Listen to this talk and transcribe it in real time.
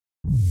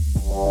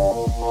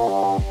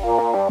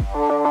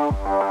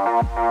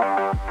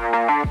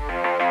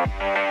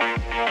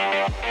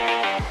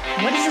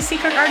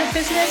secret art of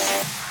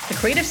business? The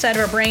creative side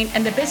of our brain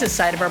and the business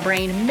side of our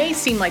brain may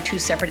seem like two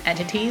separate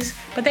entities,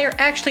 but they are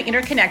actually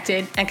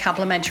interconnected and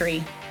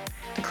complementary.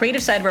 The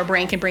creative side of our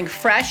brain can bring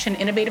fresh and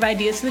innovative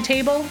ideas to the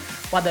table,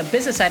 while the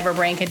business side of our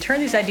brain can turn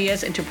these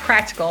ideas into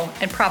practical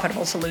and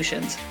profitable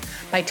solutions.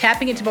 By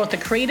tapping into both the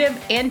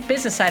creative and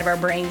business side of our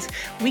brains,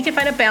 we can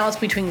find a balance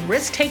between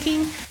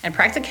risk-taking and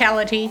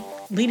practicality,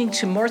 leading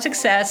to more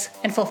success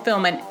and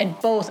fulfillment in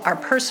both our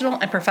personal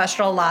and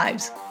professional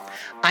lives.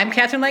 I'm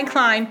Catherine Lane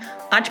Klein,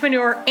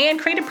 entrepreneur and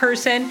creative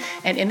person,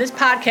 and in this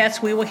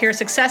podcast, we will hear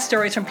success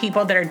stories from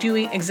people that are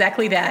doing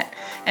exactly that,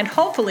 and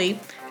hopefully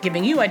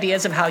giving you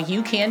ideas of how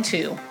you can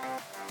too.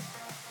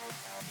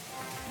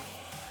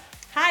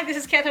 Hi, this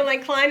is Catherine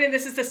Lane Klein, and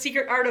this is The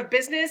Secret Art of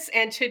Business,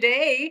 and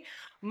today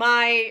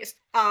my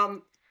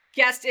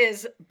guest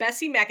is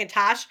Bessie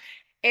McIntosh,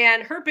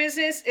 and her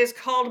business is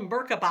called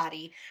Merca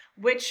Body,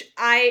 which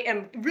I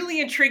am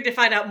really intrigued to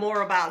find out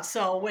more about.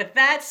 So with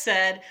that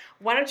said,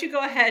 why don't you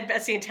go ahead,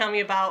 Bessie, and tell me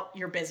about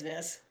your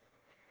business?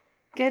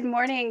 Good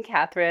morning,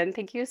 Catherine.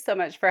 Thank you so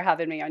much for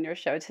having me on your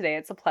show today.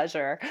 It's a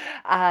pleasure.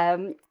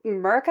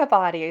 Merca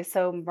Body.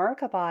 So,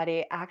 Merca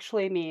Body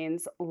actually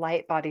means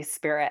light body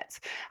spirit.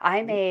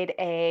 I made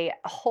a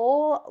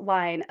whole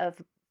line of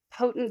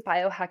potent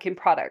biohacking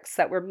products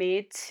that were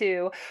made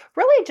to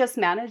really just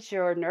manage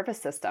your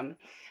nervous system.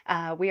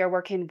 We are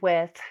working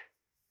with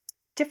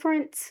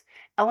different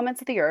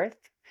elements of the earth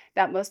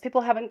that most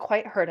people haven't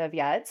quite heard of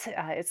yet.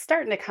 It's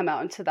starting to come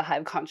out into the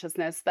hive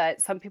consciousness, but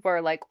some people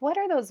are like, what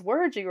are those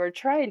words you were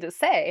trying to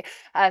say?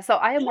 So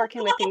I am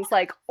working with things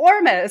like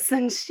ormus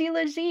and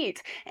shilajit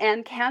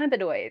and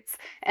cannabinoids.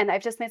 And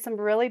I've just made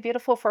some really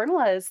beautiful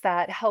formulas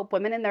that help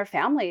women and their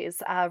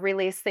families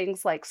release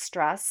things like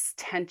stress,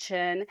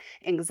 tension,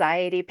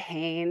 anxiety,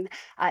 pain,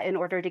 in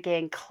order to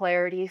gain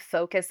clarity,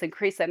 focus,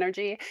 increase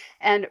energy,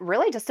 and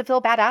really just to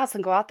feel badass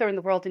and go out there in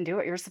the world and do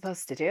what you're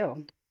supposed to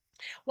do.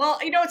 Well,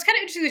 it's kind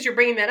of interesting that you're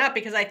bringing that up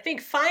because I think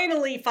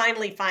finally,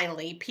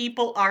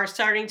 people are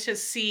starting to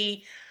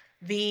see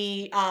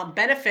the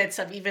benefits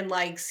of even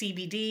like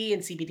CBD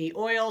and CBD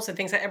oils and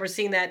things I've ever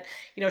seen that,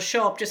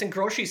 show up just in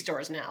grocery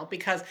stores now.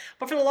 But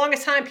for the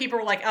longest time, people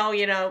were like, oh,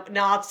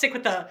 no, I'll stick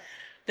with the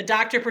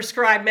doctor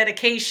prescribed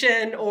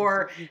medication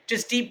or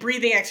just deep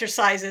breathing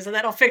exercises and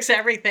that'll fix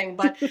everything.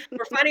 But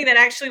we're finding that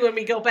actually when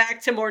we go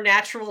back to more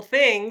natural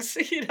things,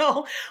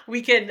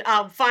 we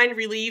can find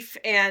relief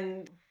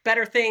and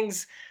better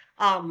things,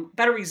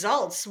 better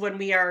results when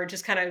we are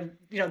just kind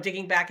of,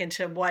 digging back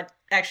into what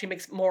actually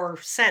makes more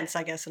sense,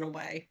 I guess, in a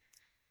way.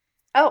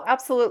 Oh,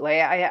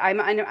 absolutely. I'm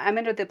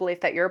under the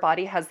belief that your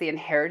body has the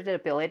inherited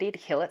ability to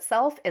heal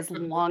itself as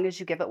Mhm. long as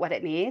you give it what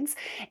it needs.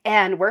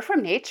 And we're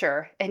from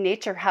nature, and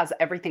nature has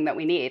everything that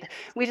we need.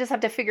 We just have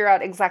to figure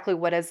out exactly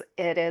what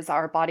it is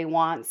our body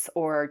wants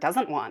or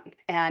doesn't want.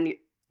 And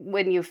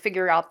when you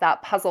figure out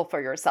that puzzle for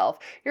yourself,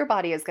 your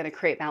body is going to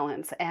create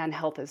balance, and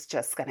health is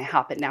just going to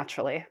happen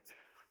naturally.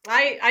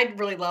 I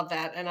really love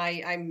that. And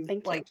I'm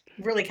Thank you. like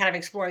really kind of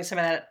exploring some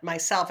of that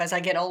myself as I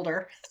get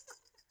older.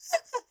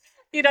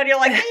 And you're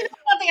like, I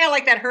don't think I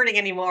like that hurting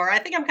anymore. I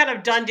think I'm kind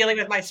of done dealing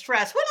with my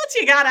stress. What else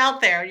you got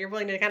out there? You're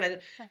willing to kind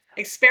of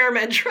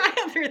experiment, try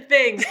other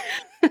things.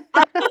 But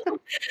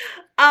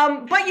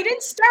you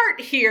didn't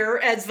start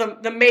here as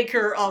the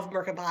maker of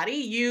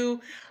Mercabody. You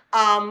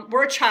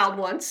were a child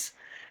once,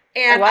 I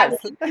and I would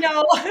was. love to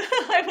know.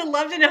 I would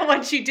love to know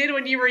what you did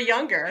when you were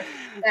younger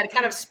that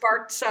kind of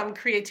sparked some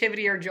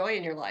creativity or joy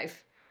in your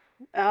life.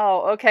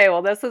 Oh, okay.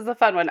 Well, this is a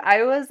fun one.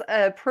 I was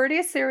a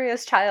pretty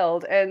serious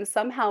child, and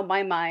somehow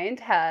my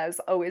mind has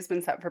always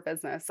been set for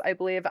business. I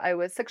believe I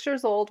was 6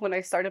 years old when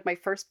I started my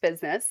first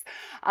business.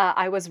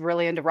 I was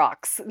really into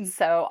rocks. And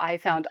so I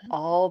found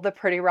all the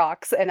pretty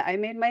rocks, and I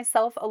made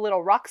myself a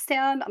little rock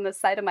stand on the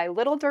side of my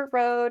little dirt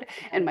road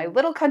in my Oh,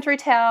 little country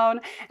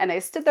town. And I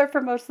stood there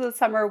for most of the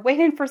summer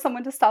waiting for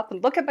someone to stop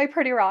and look at my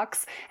pretty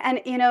rocks. And,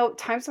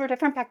 times were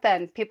different back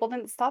then. People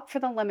didn't stop for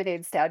the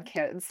lemonade stand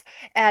kids,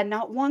 and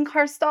not one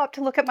car stopped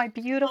to look at my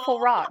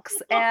beautiful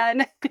rocks.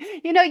 And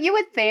you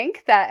would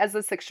think that as a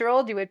 6-year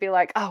old you would be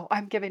like, oh,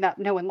 I'm giving up,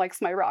 no one likes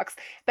my rocks.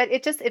 But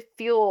it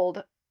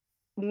fueled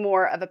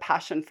more of a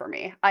passion for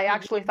me. I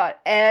actually mhm. thought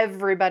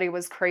everybody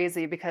was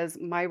crazy because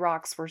my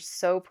rocks were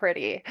so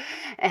pretty,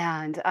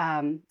 and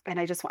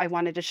I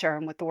wanted to share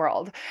them with the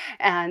world.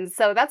 And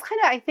so that's kind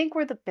of, I think,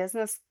 where the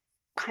business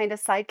kind of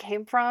side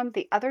came from.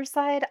 The other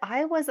side,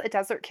 I was a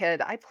desert kid.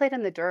 I played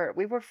in the dirt.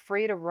 We were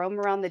free to roam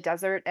around the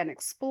desert and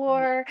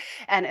explore.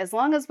 And as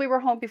long as we were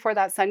home before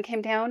that sun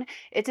came down,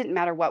 it didn't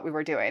matter what we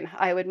were doing.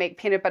 I would make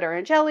peanut butter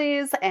and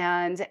jellies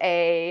and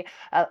a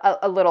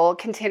little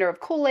container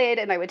of Kool-Aid,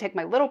 and I would take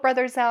my little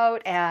brothers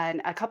out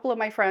and a couple of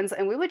my friends,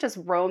 and we would just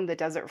roam the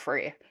desert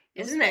free.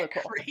 It Isn't was really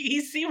that cool.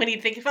 crazy when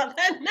you think about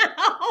that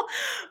now?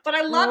 But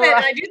I love it, and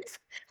Right.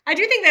 I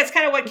do think that's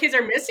kinda what kids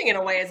are missing in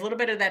a way, is a little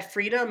bit of that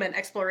freedom and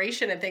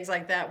exploration and things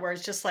like that, where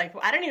it's just like,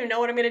 "Well, I don't even know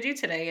what I'm gonna do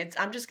today.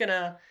 I'm just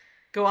gonna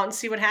go out and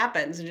see what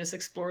happens and just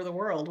explore the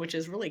world," which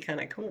is really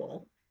kinda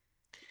cool.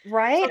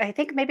 Right? So I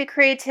think maybe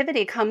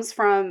creativity comes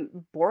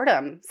from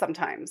boredom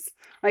sometimes.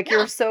 Like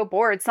you're yeah, so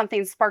bored,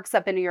 something sparks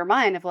up into your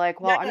mind of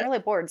like, well, I'm yeah, really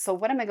bored. So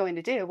what am I going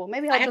to do? Well,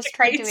 maybe I I'll have to just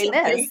try create doing something.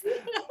 this.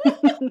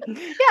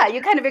 Yeah,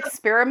 you kind of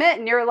experiment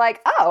and you're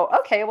like, oh,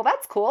 okay, well,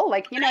 that's cool.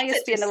 Like, I That's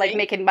used to be into like interesting.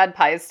 making mud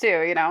pies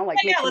too,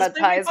 like Yeah, making let's mud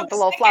maybe pies with poke a the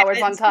little stick in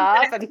flowers it and on see what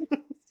top. happens.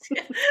 And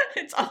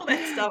It's all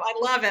that stuff. I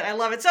love it. I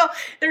love it. So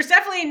there's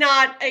definitely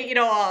not,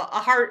 a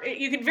hard.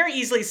 You can very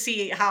easily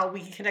see how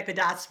we can connect the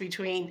dots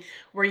between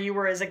where you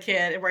were as a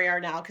kid and where you are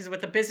now. Because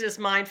with the business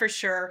mind, for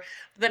sure,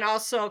 but then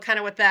also kind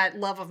of with that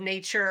love of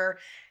nature,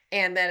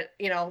 and that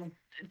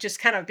just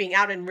kind of being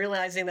out and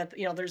realizing that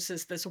there's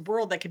this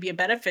world that could be a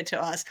benefit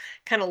to us,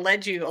 kind of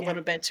led you a yeah,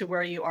 little bit to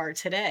where you are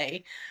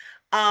today.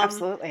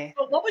 Um, absolutely.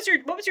 but what was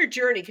your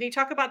journey? Can you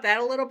talk about that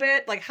a little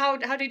bit? Like how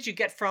did you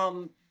get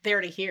from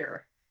there to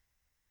here?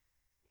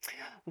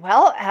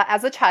 Well,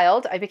 as a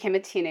child, I became a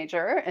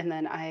teenager and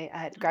then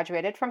I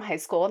graduated from high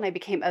school and I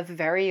became a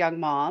very young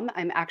mom.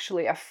 I'm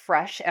actually a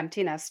fresh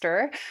empty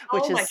nester, Oh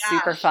which my is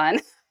super gosh. fun.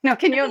 No,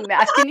 can you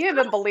imagine? Can you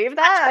even believe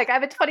that? Like I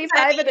have a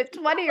I 25 and mean, a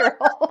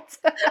 20-year-old.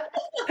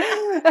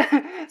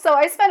 So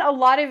I spent a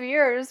lot of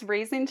years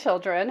raising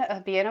children,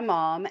 being a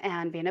mom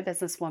and being a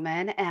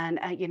businesswoman. And,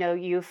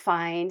 you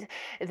find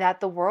that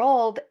the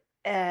world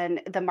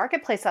and the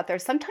marketplace out there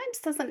sometimes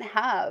doesn't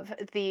have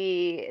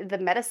the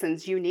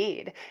medicines you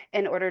need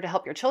in order to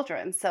help your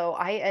children. So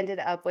I ended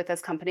up with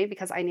this company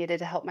because I needed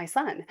to help my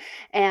son.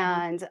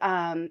 mhm, And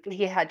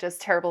he had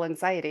just terrible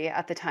anxiety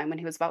at the time when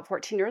he was about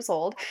 14 years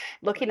old.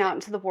 Looking okay. out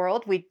into the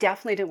world, we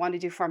definitely didn't want to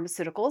do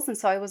pharmaceuticals. And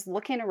so I was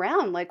looking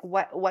around like,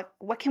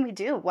 what can we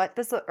do? What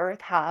does the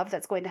earth have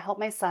that's going to help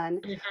my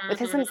son Mhm, with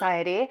his mhm.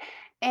 anxiety?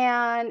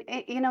 And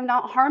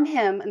not harm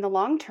him in the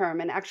long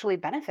term and actually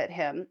benefit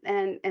him.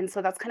 And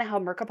so that's kind of how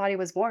Merca Body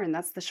was born.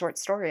 That's the short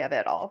story of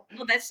it all.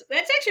 Well, that's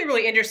actually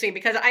really interesting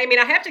because I mean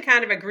I have to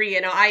kind of agree.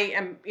 I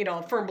am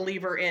a firm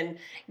believer in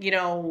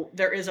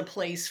there is a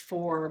place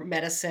for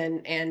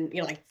medicine and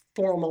like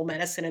formal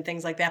medicine and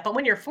things like that. But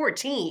when you're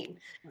 14,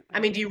 I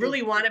mean, do you Mm.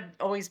 really want to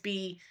always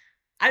be?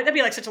 That'd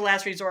be like such a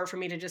last resort for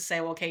me to just say,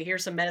 well, okay,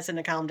 here's some medicine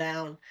to calm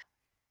down.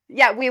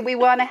 Yeah, we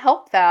wanna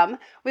help them.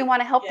 We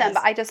wanna help them,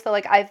 but Yes, I just feel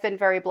like I've been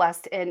very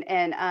blessed in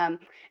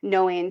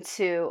knowing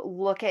to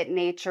look at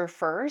nature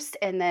first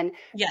and then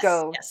yes,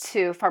 go yes,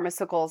 to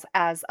pharmaceuticals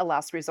as a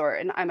last resort,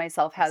 and I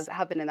myself has yes.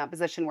 have been in that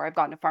position where I've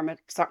gone to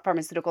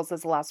pharmaceuticals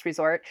as a last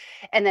resort,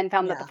 and then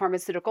found that the Yeah,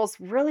 pharmaceuticals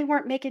really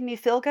weren't making me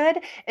feel good,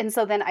 and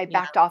so then I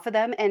yeah, backed off of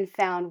them and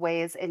found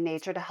ways in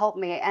nature to help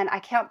me, and I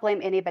can't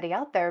blame anybody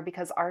out there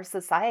because our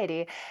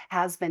society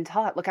has been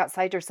taught, "Look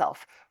outside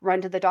yourself.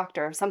 Run to the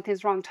doctor. If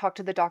something's wrong, talk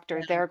to the doctor.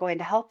 yeah. They're going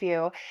to help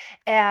you."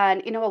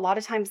 And a lot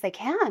of times they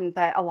can,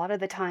 but a lot of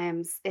the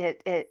times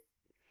it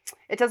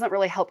doesn't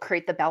really help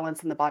create the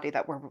balance in the body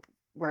that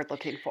we're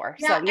looking for.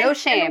 Yeah, So and the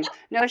one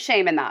no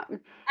shame in that.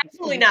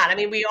 absolutely not. I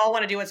mean, we all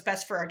wanna do what's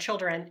best for our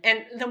children,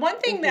 and the one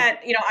thing Mhm.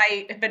 that,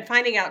 I have been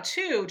finding out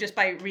too, just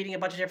by reading a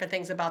bunch of different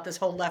things about this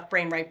whole left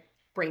brain, right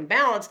brain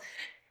balance,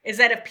 is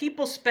that if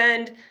people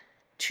spend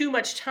too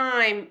much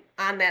time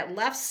on that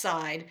left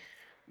side,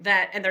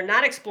 and they're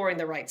not exploring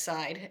the right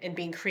side and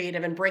being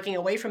creative and breaking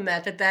away from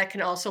that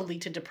can also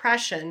lead to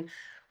depression,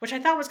 which I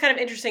thought was kind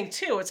of interesting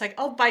too. It's like,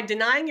 oh, by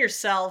denying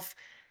yourself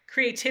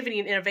creativity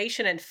and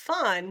innovation and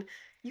fun,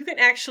 you can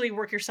actually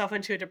work yourself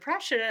into a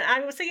depression. And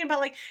I was thinking about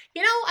like,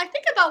 I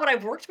think about when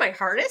I've worked my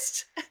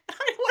hardest,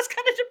 I was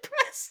kind of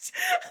depressed.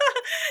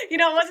 It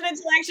wasn't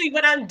until I actually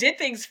went out and did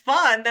things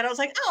fun that I was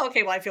like, oh,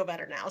 okay, well, I feel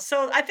better now.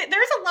 So I think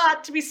there's a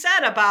lot to be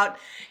said about,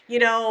 you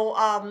know,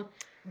 um,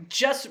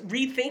 just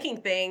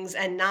rethinking things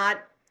and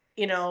not,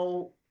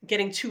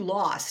 getting too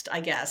lost,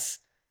 I guess.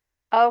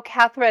 Oh,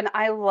 Catherine,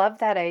 I love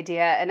that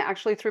idea. And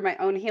actually, through my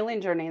own healing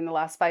journey in the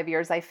last 5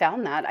 years, I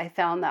found that. I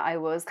found that I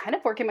was kind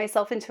of working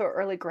myself into an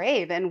early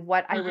grave. And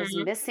what I was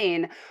Mhm.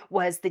 missing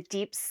was the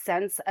deep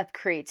sense of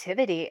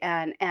creativity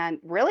and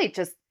really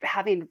just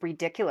having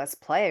ridiculous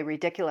play,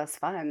 ridiculous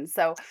fun.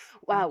 So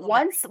Oh, that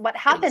once what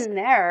ridiculous. happened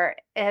there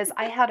is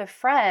I had a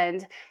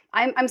friend.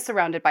 I'm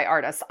surrounded by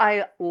artists.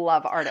 I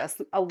love artists.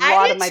 A I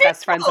lot of did my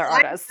best friends too. are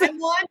I artists. I'm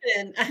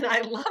London, and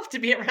I love to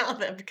be around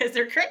them because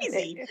they're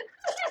crazy.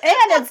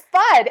 And it's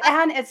fun,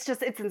 and it's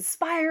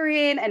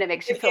inspiring, and it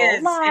makes you It feel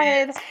is, it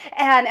alive, is.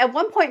 and at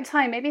one point in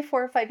time, maybe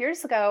 4 or 5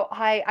 years ago,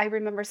 I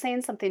remember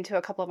saying something to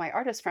a couple of my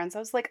artist friends. I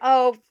was like,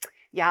 "Oh,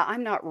 yeah,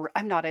 I'm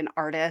not an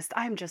artist.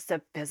 I'm just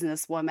a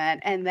businesswoman."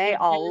 And they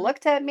all Mhm.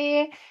 looked at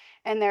me,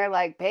 and they're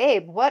like,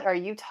 "Babe, what are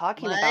you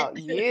talking What? about?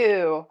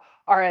 You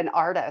are an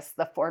artist.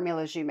 The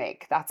formulas you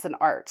make, that's an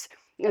art.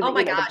 Oh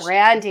my The gosh.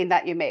 branding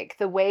that you make,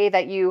 the way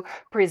that you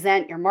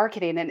present your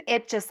marketing," and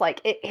it just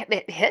like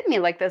it hit me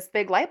like this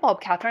big light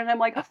bulb, Catherine. And I'm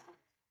like,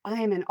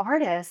 I'm an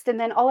artist. And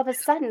then all of a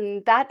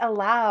sudden, that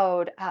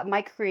allowed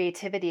my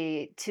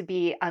creativity to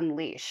be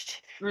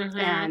unleashed. Mhm.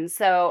 And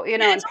so,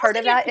 Yeah, and it's almost part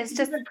of like you have that to is be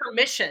just, given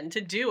permission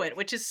to do it,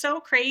 which is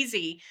so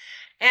crazy.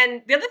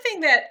 And the other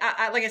thing that,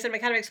 like I said, I'm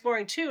kind of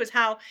exploring too, is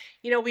how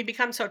we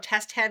become so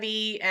test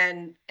heavy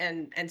and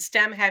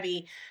STEM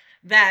heavy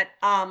that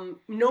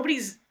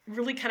nobody's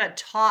really kind of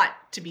taught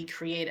to be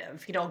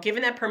creative,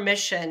 given that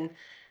permission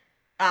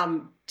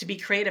to be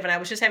creative. And I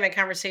was just having a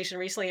conversation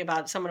recently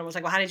about someone who was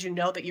like, well, how did you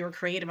know that you were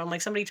creative? I'm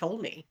like, somebody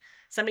told me.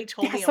 Somebody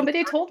told Yeah, me I was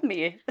somebody told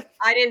me.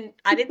 I didn't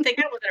think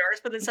I was an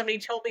artist, but then somebody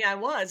told me I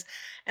was.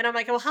 And I'm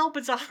like, well, how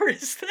bizarre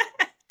is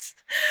that?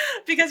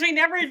 Because we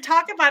never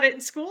talk about it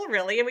in school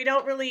really, and we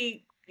don't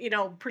really,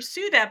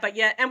 pursue that, but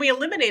yet and we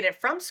eliminate it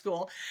from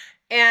school.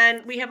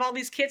 And we have all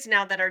these kids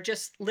now that are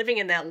just living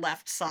in that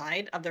left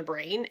side of their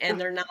brain and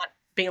they're not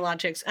being allowed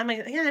to I'm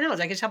like, yeah, I know.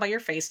 I can tell by your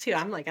face too.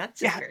 I'm like, that's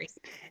just Yeah. very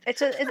It's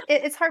just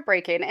it's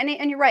heartbreaking,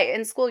 and you're right,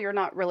 in school, you're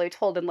not really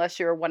told unless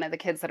you're one of the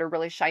kids that are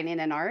really shining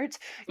in art,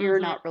 you're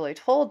Mhm. not really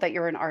told that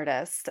you're an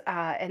artist,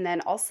 and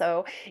then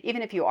also,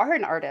 even if you are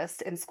an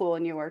artist in school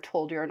and you are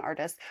told you're an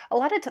artist, a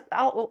lot of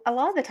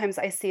the times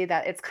I see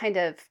that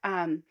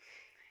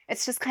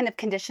it's just kind of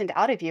conditioned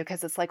out of you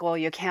because it's like, "Well,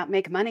 you can't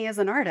make money as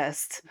an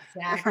artist."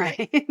 Exactly.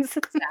 Right?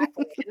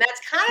 Exactly. And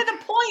that's kind of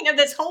the point of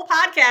this whole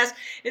podcast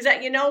is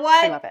that you know I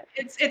what? love it.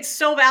 It's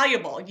so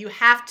valuable. You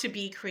have to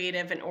be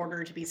creative in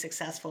order to be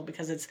successful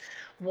because it's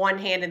one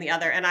hand in the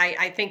other. And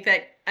I think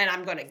that and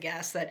I'm going to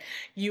guess that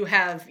you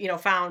have,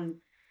 found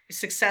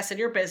success in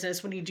your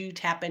business when you do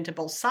tap into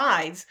both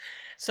sides.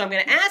 So I'm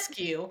going to ask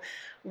you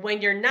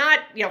when you're not,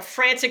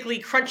 frantically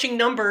crunching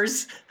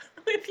numbers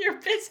with your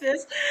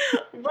business,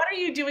 what are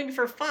you doing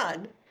for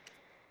fun?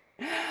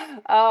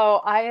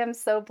 Oh, I am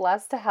so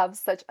blessed to have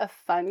such a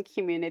fun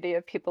community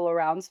of people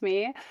around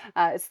me.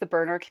 It's the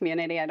burner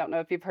community. I don't know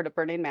if you've heard of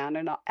Burning Man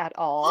or not at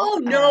all. Oh,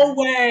 no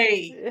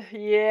way.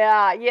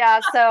 Yeah,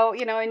 yeah. So,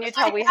 in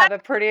Utah, I we have have a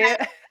pretty,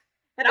 that,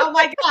 and oh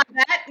my god,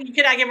 that you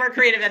cannot get more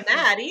creative than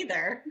that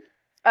either.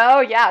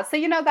 oh yeah. So,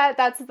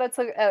 that's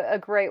a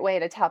great way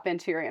to tap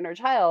into your inner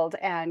child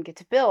and get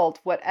to build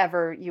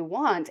whatever you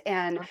want.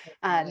 And Oh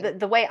my.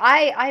 the way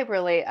I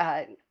really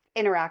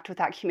interact with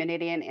that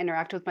community and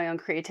interact with my own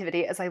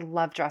creativity is I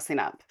love dressing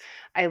up.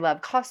 I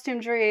love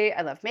costumery.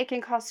 I love making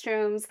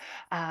costumes.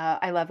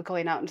 I love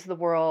going out into the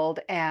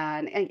world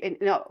and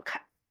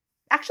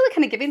actually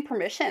kind of giving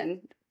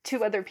permission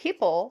to other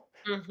people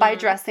by Mhm,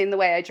 dressing the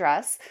way I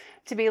dress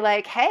to be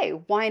like, hey,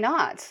 why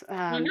not?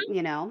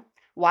 mhm.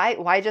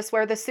 Why just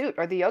wear the suit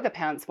or the yoga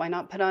pants? Why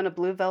not put on a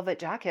blue velvet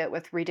jacket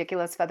with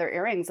ridiculous feather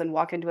earrings and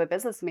walk into a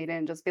business meeting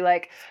and just be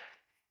like,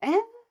 and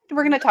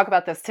we're going to talk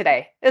about this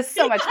today. It's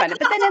so much fun.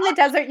 But then in the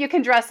desert, you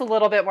can dress a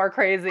little bit more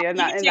crazy, and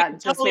You that can and take it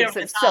that just totally over makes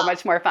the it so top.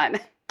 much more fun.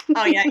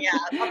 Oh, yeah, yeah.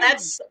 Well,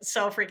 that's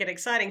so freaking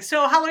exciting.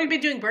 So how long have you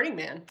been doing Burning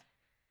Man?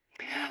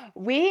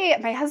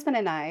 My husband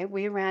and I,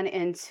 we ran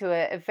into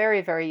it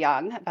very, very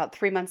young, about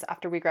 3 months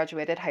after we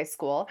graduated high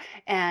school.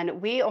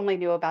 And we only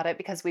knew about it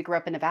because we grew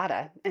up in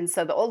Nevada. And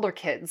so the older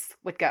kids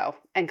would go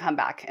and come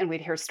back and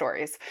we'd hear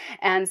stories.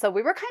 And so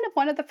we were kind of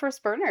one of the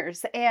first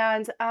burners.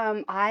 And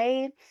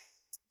I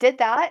did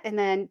that and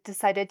then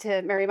decided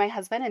to marry my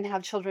husband and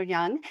have children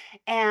young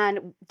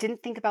and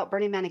didn't think about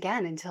Burning Man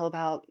again until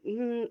about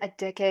a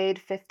decade,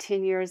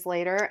 15 years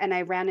later. And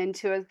I ran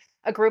into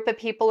a group of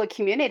people, a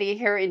community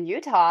here in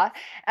Utah.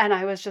 And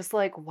I was just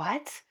like,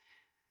 what?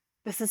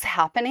 This is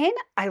happening.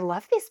 I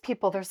love these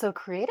people. They're so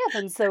creative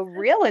and so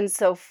real and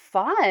so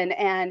fun.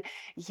 And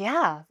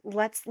yeah,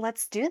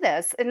 let's do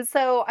this. And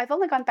so I've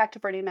only gone back to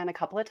Burning Man a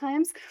couple of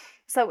times.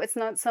 So it's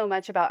not so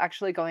much about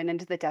actually going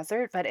into the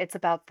desert, but it's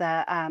about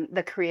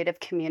the creative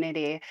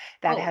community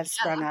that Oh, has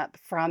yeah. sprung up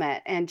from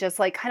it. And just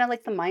like kind of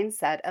like the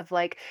mindset of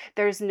like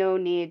there's no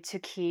need to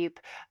keep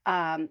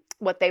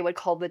what they would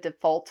call the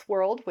default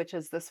world, which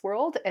is this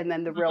world, and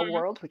then the real Mhm.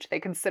 world, which they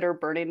consider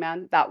Burning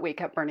Man that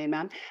week at Burning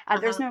Man.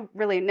 There's Uh-huh.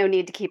 no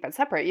need to keep it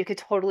separate. You could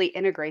totally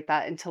integrate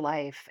that into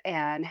life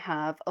and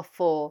have a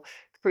full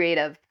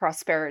creative,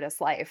 prosperous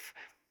life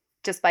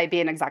just by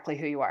being exactly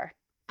who you are.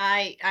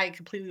 I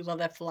completely love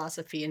that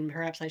philosophy, and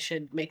perhaps I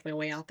should make my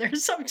way out there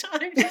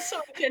sometime just so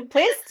I can.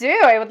 Please do.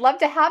 I would love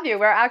to have you.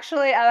 We're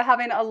actually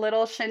having a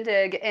little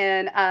shindig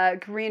in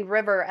Green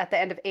River at the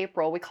end of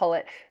April. We call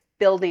it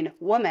Building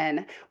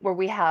Woman, where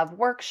we have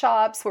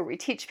workshops where we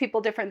teach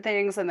people different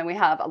things, and then we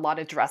have a lot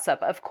of dress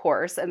up, of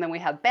course, and then we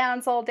have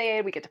bands all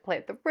day. We get to play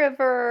at the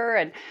river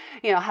and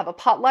have a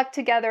potluck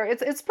together.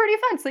 It's pretty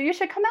fun. So you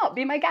should come out,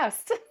 be my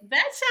guest.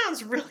 That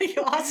sounds really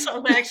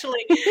awesome,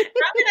 actually.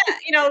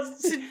 I'm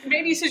gonna,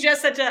 maybe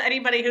suggest that to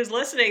anybody who's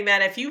listening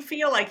that if you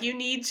feel like you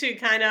need to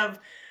kind of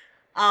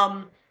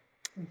um,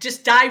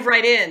 just dive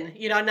right in,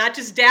 not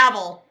just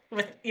dabble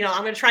with,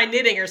 I'm going to try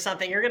knitting or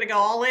something. You're going to go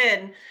all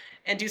in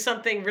and do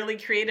something really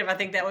creative. I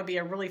think that would be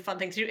a really fun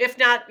thing to do. If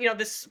not,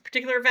 this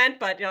particular event,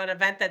 but an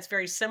event that's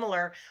very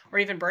similar, or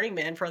even Burning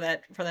Man for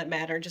that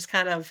matter. Just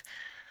kind of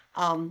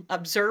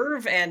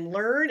observe and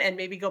learn, and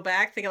maybe go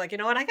back thinking like, you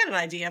know what, I got an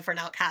idea for an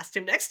out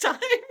costume next time.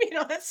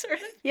 That sort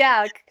of.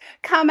 Yeah,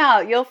 come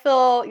out. You'll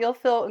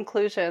feel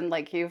inclusion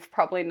like you've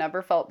probably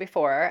never felt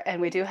before.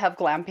 And we do have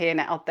glamping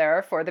out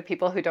there for the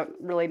people who don't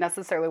really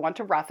necessarily want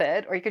to rough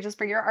it. Or you could just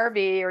bring your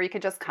RV, or you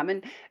could just come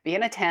and be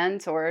in a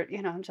tent, or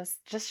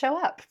just show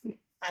up.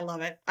 I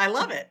love it. I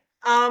love it.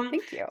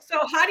 Thank you. So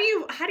how do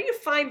you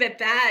find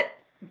that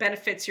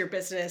benefits your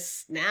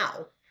business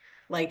now?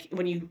 like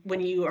when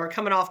you are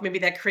coming off maybe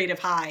that creative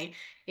high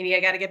and you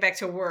got to get back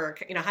to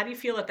work, how do you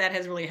feel that that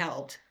has really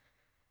helped?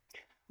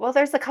 Well,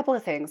 there's a couple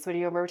of things when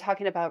you were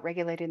talking about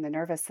regulating the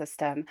nervous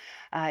system.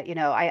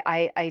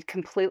 I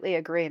completely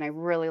agree, and I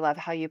really love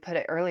how you put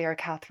it earlier,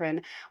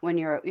 Catherine. When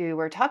you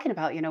were talking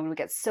about, when we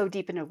get so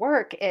deep into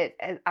work,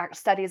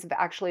 studies have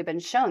actually been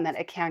shown that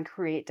it can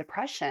create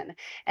depression,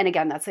 and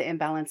again, that's an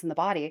imbalance in the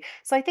body.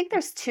 So I think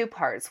there's two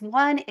parts.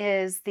 One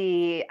is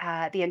the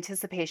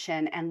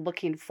anticipation and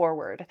looking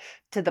forward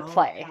to the Oh yeah.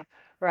 play.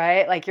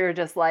 Right? Like you're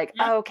just like,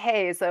 Mhm.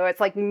 okay, so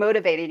it's like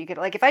motivating. You get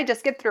like, if I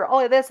just get through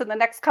all of this in the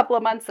next couple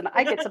of months and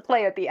I get to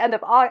play at the end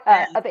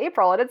Yeah. of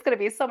April and it's going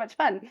to be so much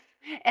fun.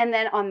 And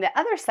then on the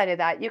other side of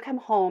that, you come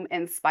home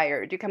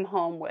inspired. You come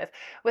home with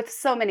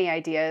so many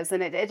ideas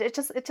and it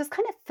just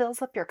kind of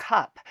fills up your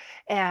cup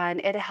and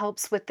it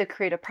helps with the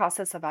creative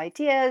process of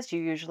ideas.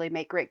 You usually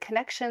make great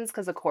connections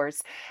because of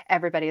course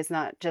everybody is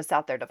not just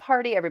out there to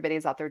party,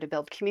 everybody's out there to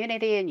build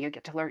community and you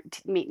get to learn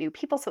to meet new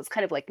people. So it's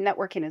kind of like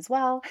networking as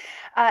well.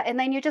 And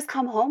then you just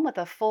come home with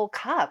a full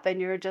cup and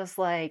you're just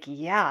like,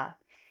 yeah,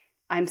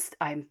 I'm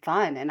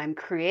fun and I'm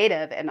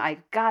creative and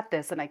I got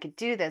this and I could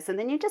do this. And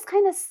then you just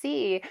kind of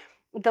see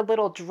the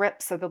little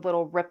drips or the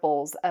little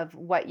ripples of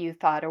what you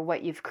thought or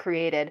what you've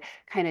created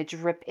kind of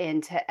drip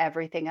into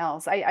everything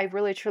else. I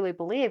really truly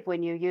believe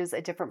when you use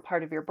a different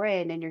part of your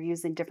brain and you're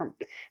using different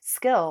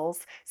skill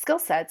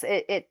sets,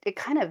 it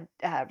kind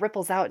of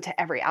ripples out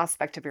into every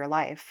aspect of your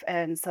life.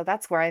 And so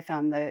that's where I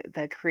found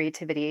the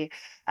creativity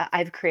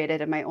I've created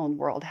in my own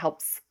world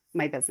helps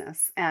my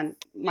business and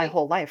my Hey,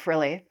 whole life,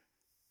 really.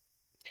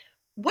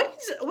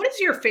 what is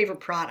your favorite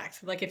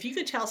product? Like if you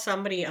could tell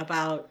somebody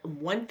about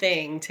one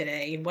thing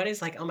today, what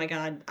is like, oh my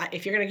God,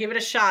 if you're gonna give it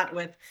a shot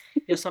with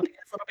something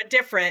that's a little bit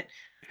different,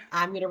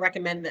 I'm gonna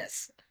recommend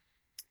this.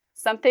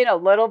 Something a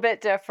little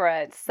bit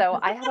different. So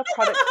I have a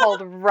product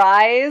called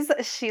Rise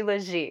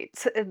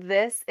Shilajit.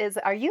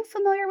 Are you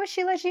familiar with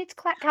Shilajit,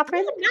 I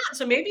Catherine? am not,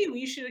 so maybe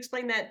you should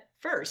explain that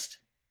first.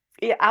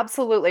 Yeah,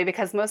 absolutely.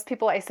 Because most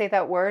people, I say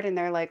that word and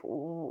they're like,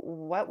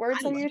 What I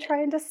words are love you it.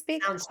 trying to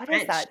speak? Sounds What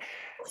is French. that?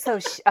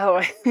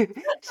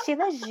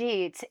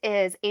 Shilajit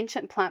is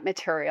ancient plant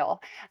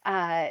material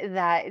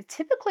that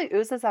typically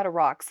oozes out of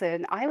rocks.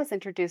 And I was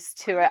introduced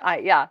to it.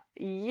 Yeah,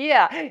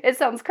 it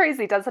sounds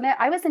crazy, doesn't it?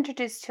 I was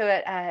introduced to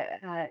it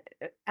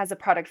as a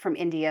product from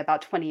India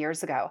about 20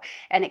 years ago.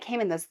 And it came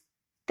in this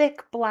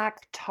thick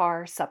black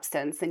tar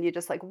substance and you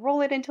just like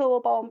roll it into a little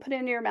ball and put it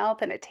in your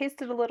mouth and it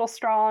tasted a little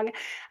strong,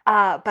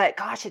 but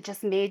gosh, it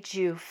just made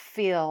you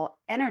feel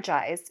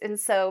energized. And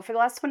so for the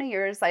last 20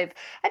 years, I've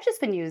just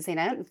been using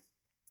it.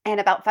 And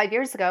about 5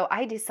 years ago,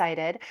 I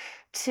decided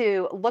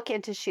to look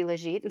into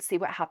Shilajit and see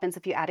what happens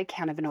if you added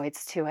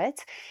cannabinoids to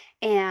it.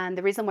 And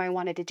the reason why I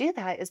wanted to do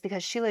that is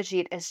because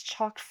Shilajit is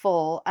chock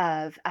full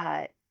of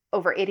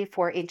over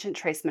 84 ancient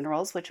trace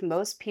minerals, which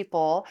most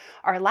people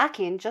are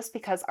lacking just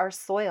because our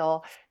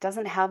soil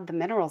doesn't have the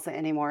minerals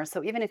anymore.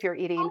 So even if you're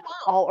eating Oh,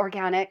 wow. all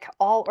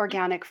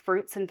organic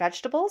fruits and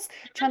vegetables,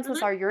 Mhm, chances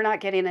mhm. are you're not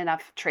getting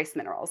enough trace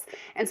minerals.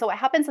 And so what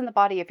happens in the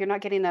body if you're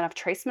not getting enough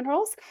trace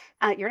minerals,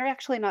 you're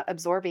actually not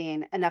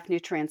absorbing enough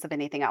nutrients of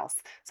anything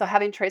else. So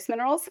having trace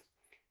minerals,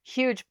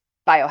 huge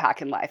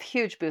biohack in life,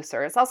 huge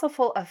booster. It's also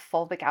full of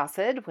fulvic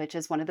acid, which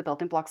is one of the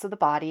building blocks of the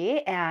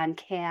body and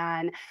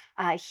can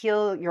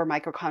heal your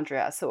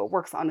mitochondria. So it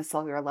works on a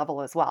cellular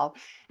level as well.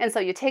 And so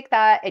you take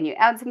that and you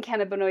add some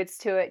cannabinoids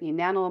to it, and you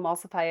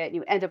nano-emulsify it, and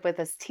you end up with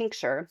this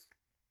tincture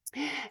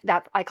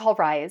that I call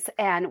Rise.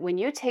 And when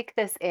you take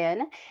this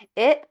in,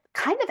 it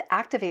kind of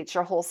activates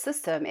your whole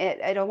system.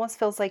 It almost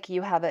feels like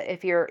you have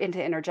if you're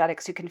into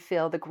energetics, you can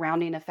feel the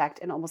grounding effect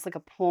and almost like a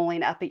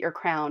pulling up at your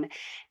crown.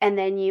 And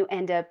then you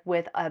end up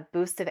with a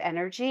boost of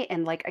energy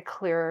and like a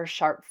clearer,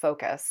 sharp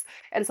focus.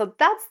 And so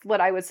that's what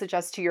I would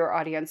suggest to your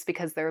audience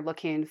because they're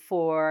looking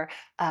for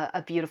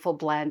a beautiful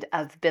blend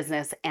of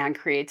business and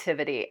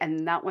creativity.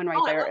 And that one right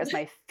Oh, I there love is that.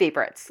 my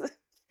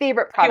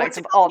favorite Okay, product what's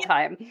it of called all again?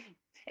 time.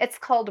 It's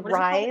called What is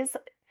it called?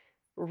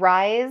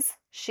 Rise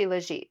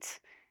Shilajit.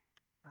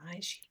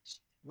 Right,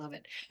 love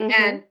it. Mhm.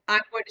 And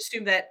I'm going to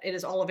assume that it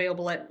is all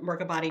available at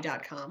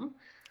mercabody.com,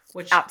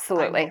 which I will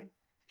Absolutely.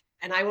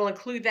 and I will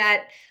include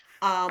that,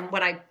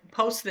 when I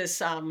post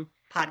this,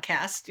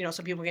 podcast,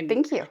 so people can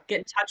Thank you. get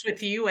in touch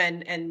with you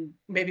and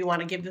maybe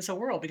wanna give this a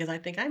whirl because I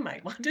think I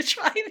might want to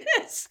try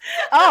this.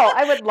 Oh,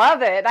 I would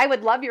love it. I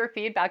would love your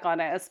feedback on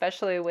it,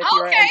 especially with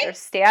your Okay.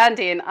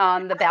 understanding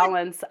on the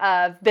balance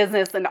of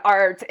business and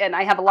art. And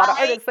I have a lot of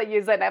I artists that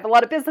use it, and I have a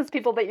lot of business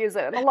people that use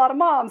it, and a lot of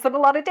moms, and a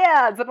lot of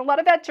dads, and a lot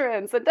of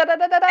veterans, and da da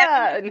da da and I'm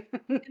da.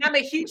 and I'm a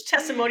huge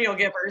testimonial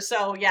giver,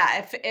 so,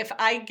 yeah, if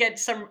I get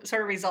some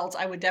sort of results,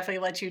 I would definitely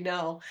let you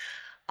know.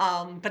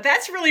 But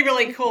that's really,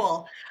 really Thank you.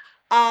 cool.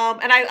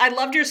 And I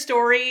loved your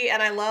story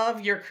and I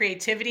love your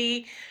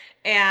creativity.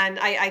 And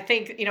I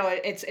think,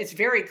 it's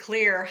very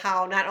clear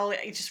how not only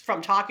just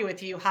from talking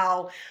with you,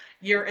 how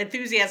your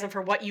enthusiasm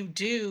for what you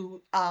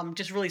do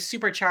just really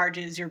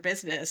supercharges your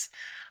business.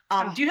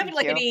 Oh, Do you have thank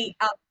like you.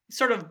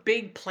 sort of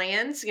big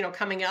plans,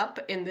 coming up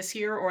in this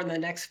year or in the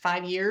next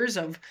 5 years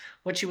of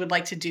what you would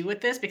like to do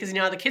with this? Because,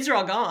 the kids are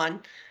all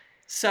gone.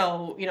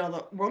 So,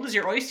 the world is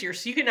your oyster.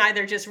 So you can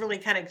either just really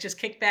kind of just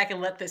kick back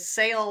and let this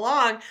sail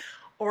along,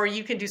 or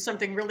you can do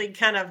something really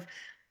kind of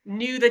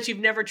new that you've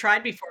never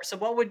tried before. So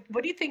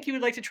what do you think you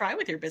would like to try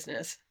with your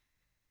business?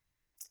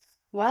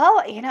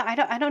 Well,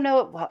 I don't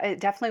know. Well,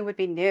 it definitely would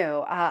be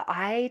new.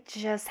 I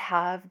just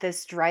have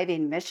this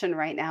driving mission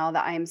right now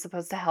that I am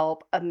supposed to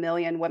help a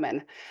million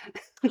women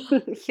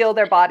heal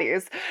their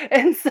bodies.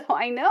 And so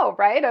I know,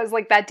 right? I was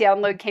like, that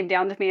download came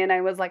down to me and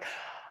I was like,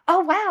 oh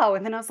wow.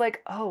 And then I was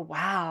like, oh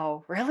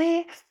wow,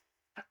 really?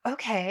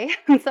 Okay.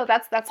 So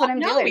that's what Well, I'm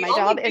no, doing. we My all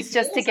job need is big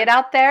just to goals. get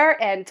out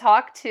there and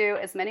talk to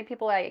as many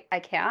people I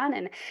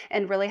can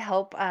and really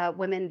help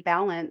women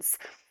balance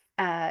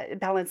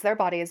their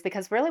bodies,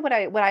 because really what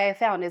I have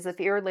found is if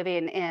you're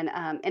living in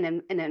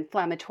an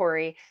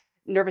inflammatory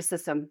nervous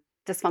system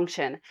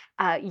dysfunction,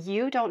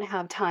 you don't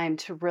have time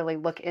to really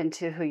look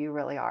into who you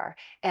really are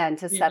and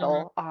to Mhm.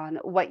 settle on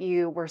what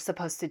you were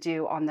supposed to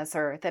do on this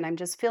earth. And I'm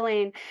just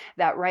feeling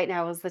that right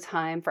now is the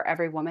time for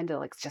every woman to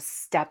like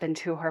just step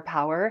into her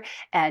power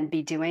and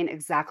be doing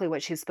exactly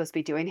what she's supposed to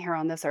be doing here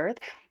on this earth.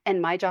 And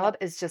my Yep. job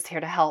is just here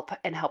to help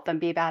and help them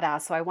be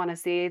badass. So I want to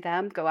see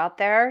them go out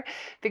there,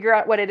 figure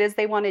out what it is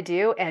they want to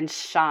do and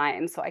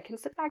shine. So I can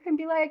sit back and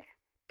be like,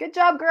 good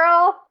job,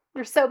 girl.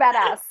 You're so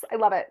badass. I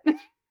love it.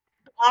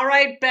 All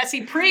right,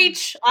 Bessie,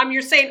 preach.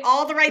 You're saying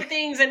all the right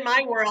things in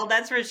my world,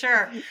 that's for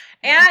sure.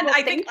 And Well,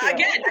 I think, thank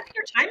again, you. I think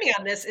your timing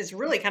on this is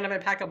really kind of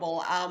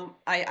impeccable.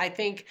 I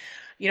think,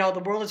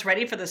 the world is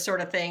ready for this sort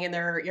of thing, and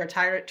you're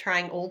tired of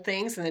trying old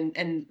things,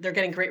 and they're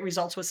getting great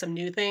results with some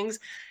new things.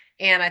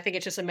 And I think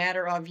it's just a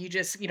matter of you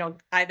just,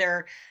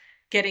 either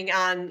getting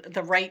on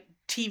the right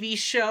TV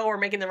show or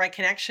making the right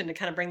connection to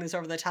kind of bring this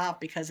over the top,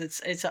 because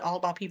it's all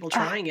about people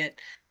Ah, trying it.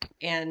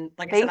 And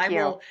like I said, thank I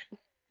you. will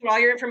put all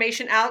your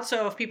information out.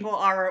 So if people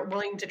are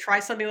willing to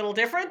try something a little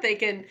different, they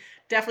can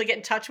definitely get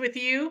in touch with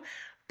you.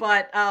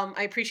 But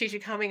I appreciate you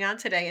coming on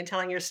today and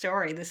telling your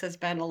story. This has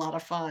been a lot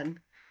of fun.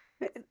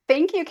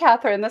 Thank you,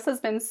 Catherine. This has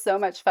been so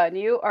much fun.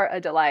 You are a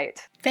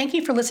delight. Thank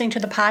you for listening to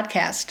the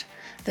podcast.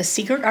 The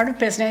Secret Art of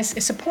Business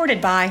is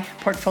supported by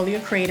Portfolio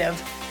Creative.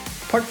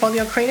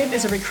 Portfolio Creative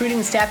is a recruiting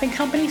and staffing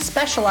company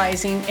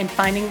specializing in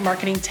finding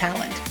marketing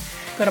talent.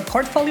 Go to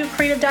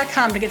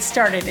portfoliocreative.com to get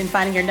started in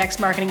finding your next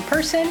marketing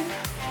person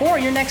or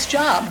your next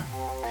job.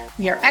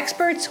 We are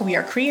experts, we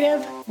are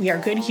creative, we are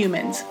good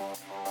humans.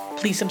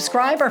 Please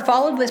subscribe or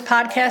follow this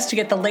podcast to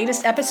get the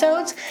latest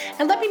episodes,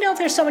 and let me know if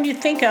there's someone you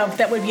think of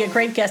that would be a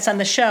great guest on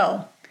the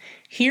show.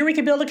 Here we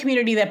can build a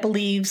community that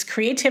believes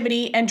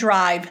creativity and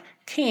drive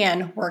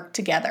can work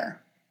together.